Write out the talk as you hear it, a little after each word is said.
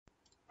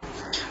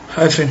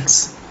Hi friends.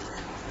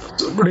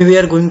 So today we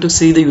are going to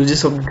see the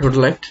uses of the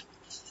theodolite.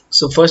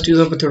 So first use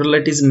of the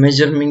theodolite is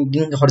measuring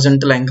the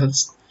horizontal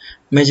angles,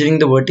 measuring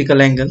the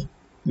vertical angle,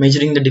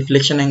 measuring the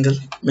deflection angle,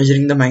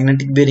 measuring the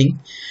magnetic bearing,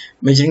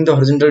 measuring the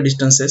horizontal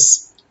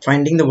distances,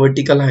 finding the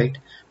vertical height,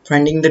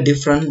 finding the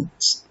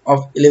difference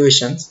of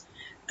elevations,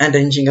 and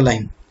arranging a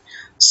line.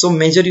 So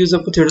major use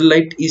of a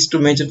theodolite is to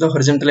measure the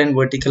horizontal and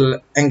vertical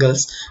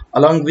angles.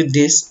 Along with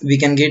this, we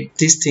can get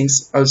these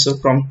things also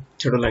from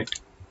theodolite.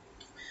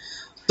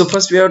 So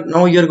first you are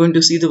going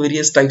to see the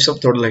various types of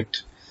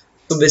theodolite.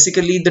 So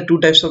basically the two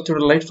types of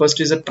theodolite, first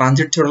is a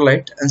transit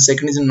theodolite and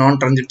second is a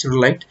non-transit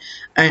theodolite,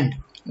 and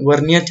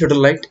vernier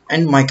theodolite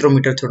and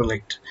micrometer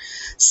theodolite.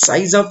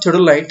 Size of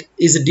theodolite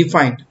is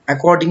defined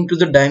according to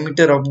the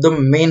diameter of the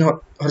main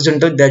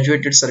horizontal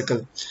graduated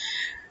circle.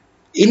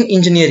 In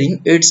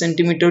engineering, 8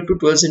 cm to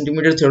 12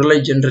 cm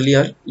theodolite generally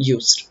are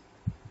used.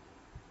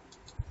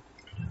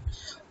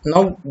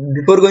 Now,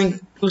 before going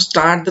to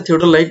start the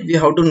theodolite, we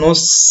have to know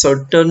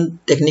certain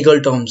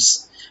technical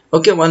terms.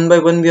 Okay, one by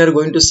one we are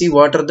going to see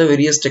what are the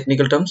various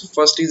technical terms.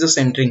 First is the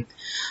centering.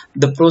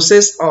 The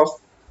process of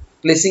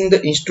placing the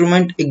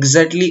instrument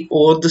exactly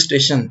over the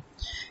station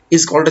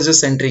is called as a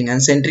centering,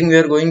 and centering we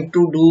are going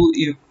to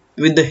do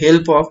with the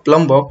help of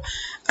plumb bob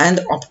and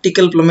the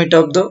optical plummet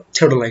of the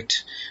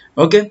theodolite.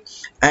 Okay,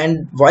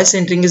 and why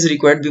centering is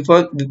required?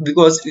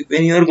 Because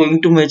when you are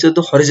going to measure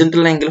the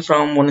horizontal angle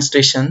from one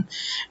station,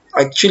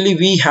 actually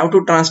we have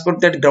to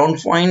transport that ground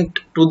point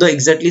to the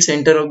exactly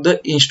center of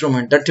the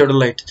instrument, that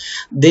theodolite.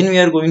 Then we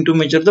are going to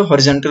measure the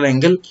horizontal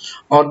angle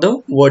or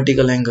the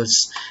vertical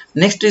angles.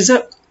 Next is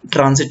a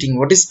transiting.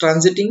 What is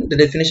transiting? The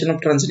definition of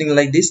transiting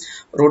like this: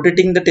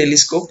 rotating the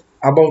telescope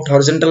about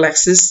horizontal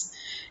axis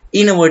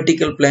in a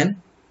vertical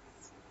plane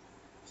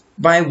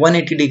by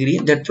 180 degree.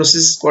 That process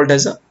is called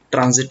as a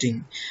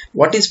transiting.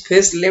 What is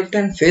face left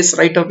and face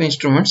right of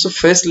instrument? So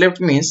face left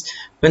means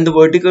when the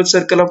vertical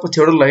circle of a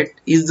theodolite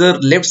is the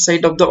left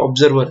side of the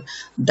observer,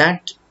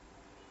 that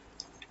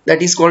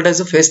is called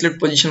as a face left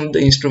position of the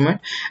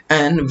instrument,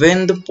 and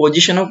when the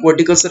position of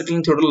vertical circle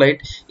in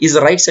theodolite is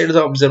the right side of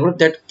the observer,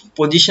 that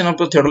position of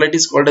the theodolite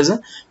is called as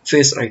a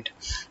face right.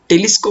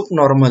 Telescope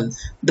normal,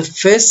 the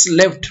face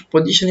left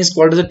position is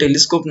called as a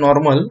telescope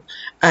normal,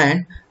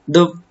 and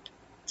the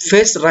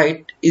face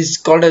right is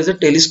called as a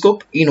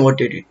telescope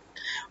inverted.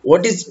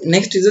 What is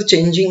next is the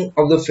changing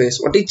of the face.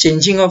 What is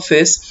changing of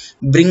face?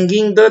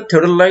 Bringing the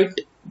theodolite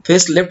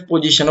face left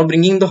position, or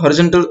bringing the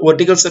horizontal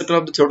vertical circle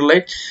of the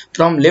theodolite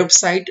from left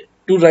side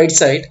to right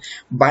side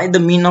by the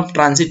mean of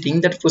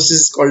transiting. That process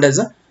is called as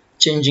a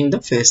changing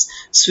the face.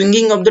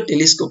 Swinging of the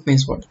telescope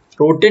means what?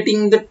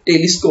 Rotating the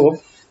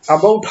telescope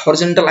about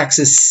horizontal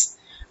axis.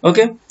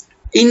 Okay,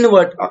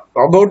 inward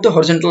about the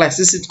horizontal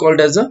axis is called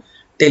as a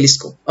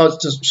telescope, or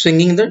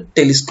swinging the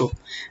telescope.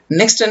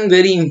 Next and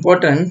very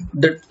important,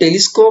 the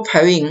telescope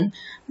having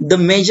the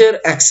major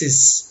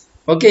axis.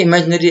 Okay,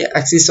 imaginary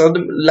axis or the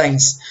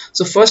lines.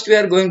 So first we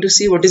are going to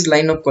see what is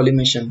line of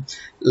collimation.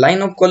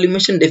 Line of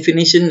collimation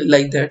definition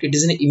like that: it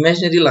is an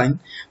imaginary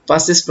line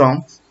passes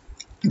from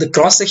the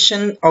cross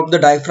section of the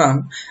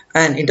diaphragm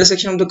and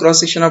intersection of the cross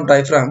section of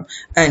diaphragm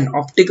and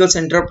optical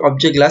center of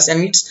object glass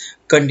and its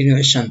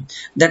continuation.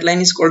 That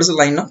line is called as a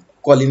line of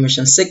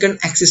collimation. Second,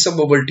 axis of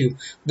bubble tube,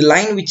 the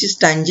line which is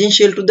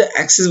tangential to the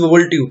axis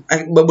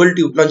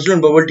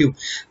longitudinal bubble tube,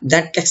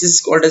 that axis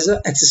is called as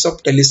a axis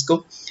of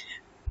telescope.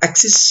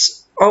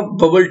 Axis of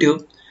bubble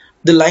tube,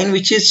 the line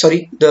which is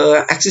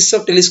the axis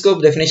of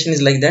telescope definition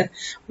is like that: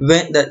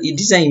 when it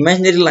is an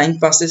imaginary line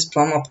passes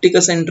from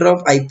optical center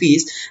of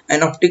eyepiece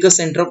and optical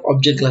center of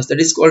object glass,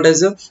 that is called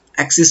as a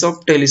axis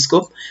of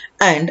telescope.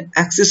 And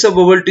axis of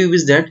bubble tube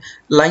is that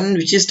line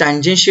which is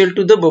tangential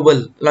to the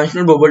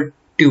longitudinal bubble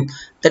tube,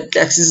 that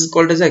axis is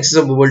called as axis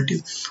of bubble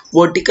tube.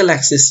 Vertical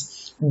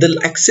axis,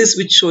 the axis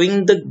which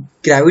showing the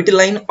gravity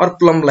line or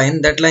plumb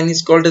line, that line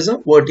is called as a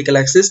vertical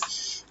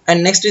axis.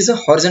 And next is a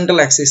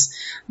horizontal axis,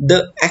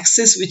 the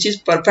axis which is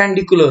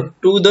perpendicular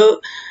to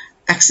the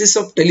axis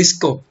of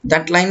telescope,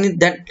 that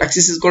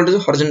axis is called as a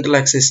horizontal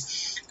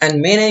axis. And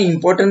main and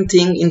important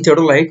thing in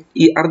theodolite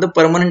are the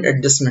permanent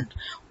adjustment.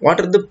 What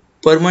are the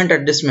permanent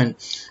adjustment?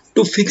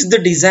 To fix the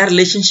desired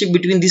relationship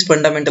between these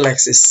fundamental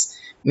axes,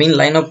 mean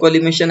line of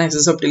collimation,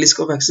 axis of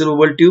telescope, axis of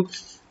bubble tube,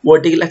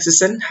 vertical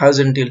axis and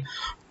horizontal.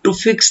 To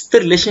fix the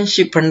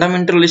relationship,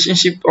 fundamental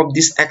relationship of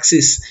this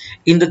axis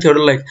in the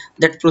theodolite,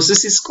 that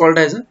process is called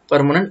as a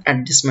permanent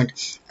adjustment.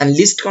 And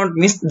least count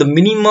means the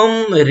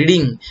minimum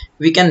reading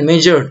we can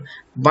measure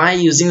by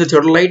using the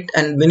theodolite,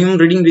 and minimum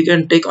reading we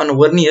can take on a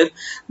vernier,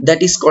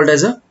 that is called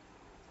as a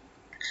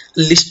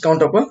least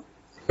count of a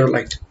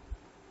theodolite.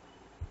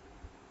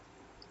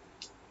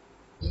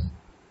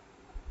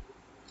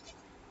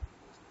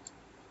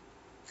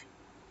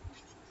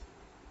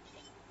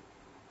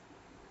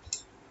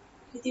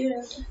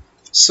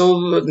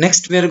 So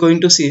next we are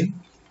going to see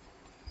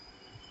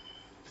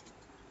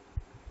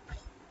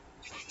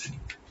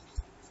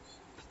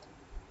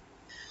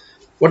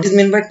what is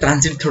meant by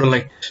transit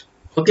theodolite.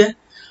 Okay,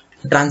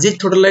 transit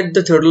theodolite,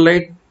 the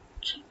theodolite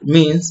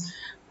means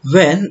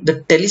when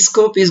the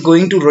telescope is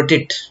going to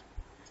rotate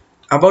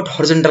about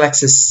horizontal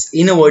axis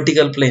in a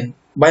vertical plane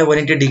by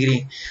 180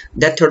 degree,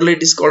 that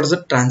theodolite is called as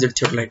a transit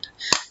theodolite.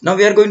 Now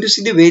we are going to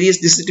see the various,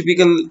 this is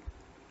typical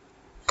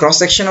cross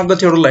section of the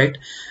theodolite,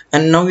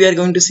 and now we are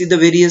going to see the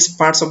various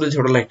parts of the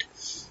theodolite.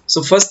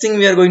 So first thing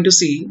we are going to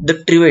see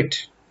the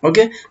trivet.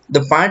 Okay,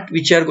 the part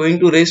which are going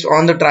to rest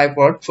on the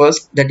tripod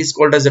first, that is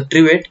called as a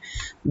trivet.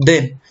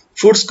 Then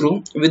foot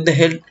screw, with the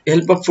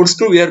help of foot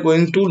screw we are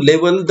going to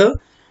level the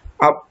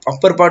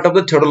upper part of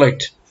the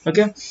theodolite.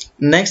 Okay,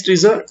 next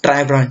is a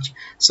tri branch.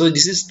 So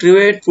this is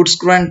trivet, foot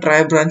screw and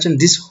tri branch, and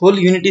this whole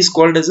unit is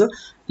called as a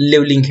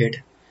leveling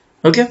head.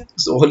 Okay,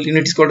 so whole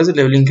unit is called as a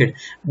leveling head.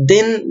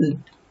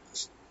 Then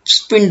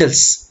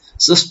spindles.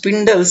 So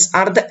spindles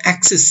are the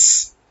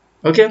axis.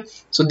 Okay,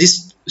 so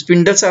these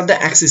spindles are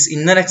the axis,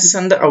 inner axis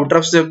and the outer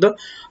axis of the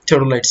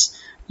theodolites.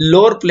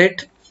 Lower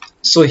plate,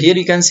 so here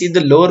you can see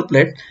the lower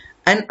plate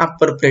and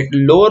upper plate.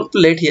 Lower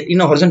plate here in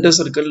a horizontal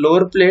circle,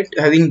 lower plate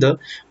having the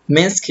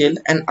main scale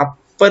and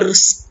upper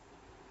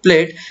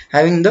plate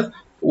having the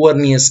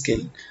vernier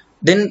scale.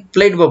 Then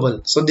plate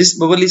bubble, so this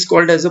bubble is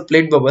called as a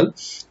plate bubble.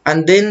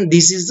 And then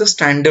this is the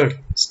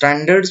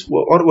standards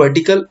or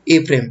vertical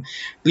A-frame,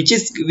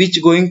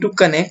 which going to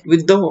connect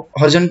with the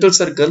horizontal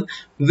circle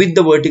with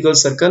the vertical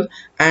circle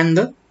and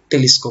the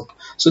telescope.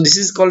 So this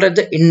is called as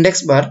the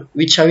index bar,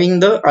 which having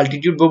the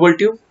altitude bubble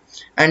tube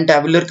and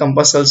tabular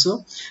compass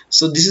also.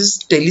 So this is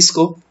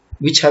telescope,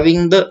 which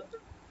having the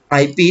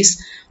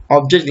eyepiece,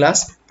 object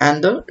glass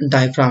and the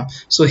diaphragm.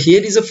 So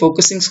here is a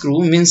focusing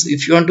screw, means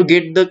if you want to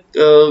get the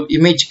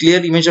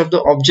clear image of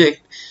the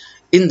object,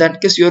 in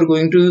that case you are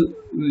going to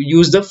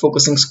use the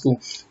focusing screw.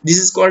 This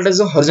is called as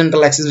a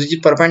horizontal axis, which is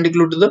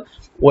perpendicular to the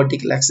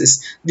vertical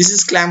axis. This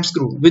is clamp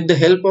screw. With the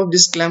help of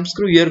this clamp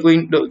screw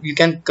we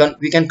can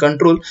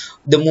control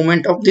the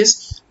movement of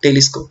this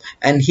telescope.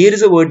 And here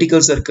is a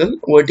vertical circle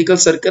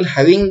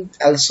having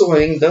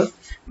the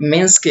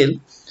main scale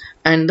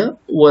and the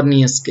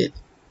vernier scale.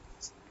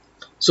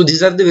 So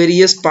these are the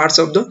various parts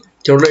of the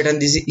theodolite,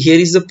 and here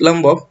is the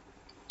plumb bob.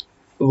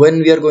 When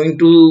we are going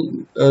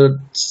to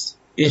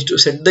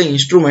set the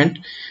instrument,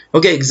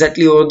 okay,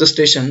 exactly over the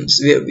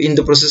stations, we are in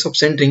the process of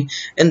centering.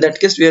 In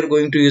that case we are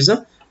going to use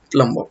a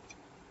plumb bob.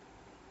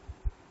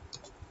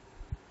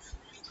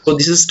 So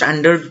this is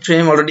standard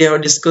frame, already I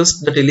have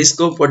discussed the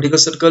telescope, vertical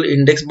circle,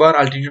 index bar,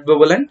 altitude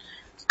bubble and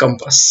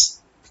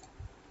compass.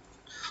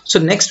 So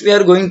next we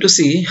are going to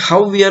see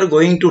how we are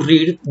going to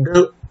read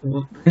the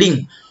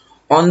reading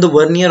on the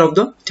vernier of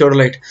the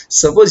theodolite.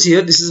 Suppose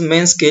here this is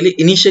main scale.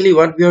 Initially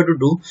what we have to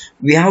do,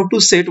 we have to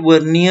set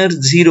vernier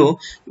 0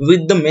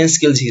 with the main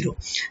scale 0,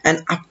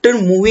 and after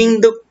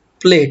moving the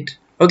plate,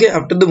 okay,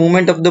 after the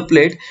movement of the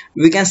plate,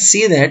 we can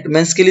see that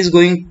main scale is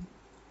going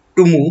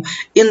to move.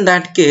 In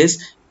that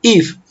case,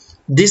 if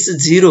this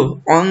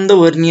 0 on the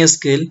vernier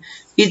scale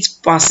it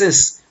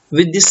passes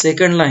with the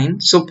second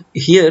line, so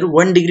here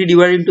 1 degree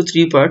divided into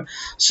 3 parts,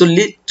 so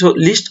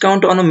least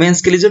count on a main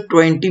scale is a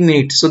 20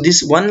 minutes. So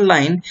this one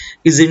line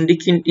is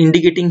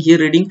indicating here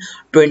reading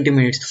 20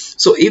 minutes.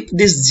 So if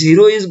this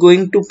 0 is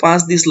going to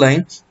pass this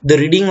line, the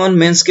reading on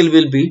main scale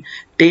will be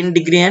 10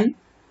 degree and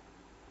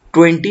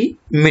 20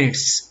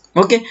 minutes.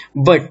 Okay,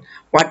 but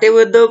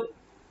whatever the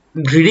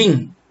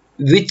reading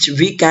which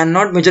we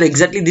cannot measure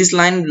exactly, these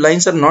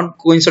lines are not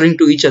coinciding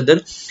to each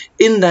other,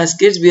 in that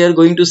case we are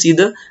going to see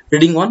the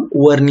reading on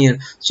vernier.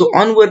 So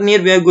on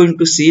vernier we are going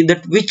to see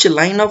that which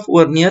line of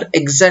vernier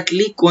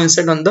exactly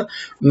coincide on the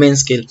main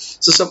scale.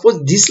 So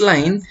suppose this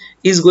line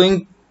is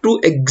going to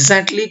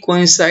exactly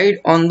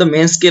coincide on the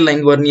main scale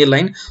line, vernier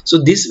line.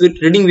 So this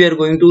reading we are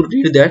going to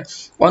read that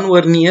on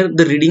vernier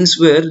the readings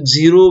were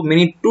 0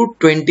 minute to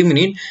 20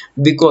 minute,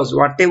 because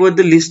whatever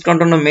the least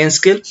count on a main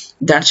scale,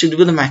 that should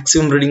be the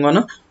maximum reading on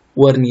a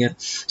vernier.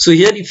 So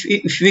here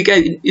if you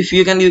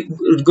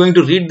can going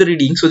to read the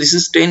reading, so this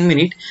is 10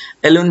 minute,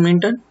 11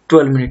 minute and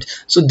 12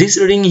 minutes. So this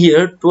reading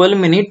here 12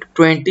 minute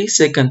 20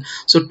 second.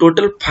 So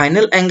total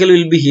final angle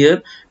will be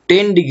here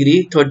 10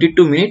 degree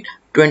 32 minute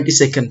 20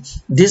 second.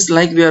 This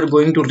like we are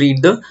going to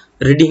read the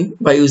reading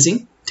by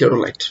using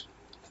theodolite.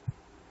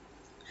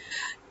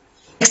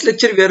 Next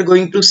lecture we are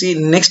going to see,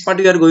 next part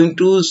we are going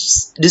to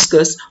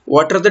discuss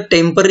what are the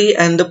temporary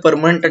and the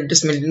permanent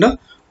adjustment in the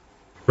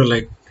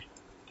theodolite.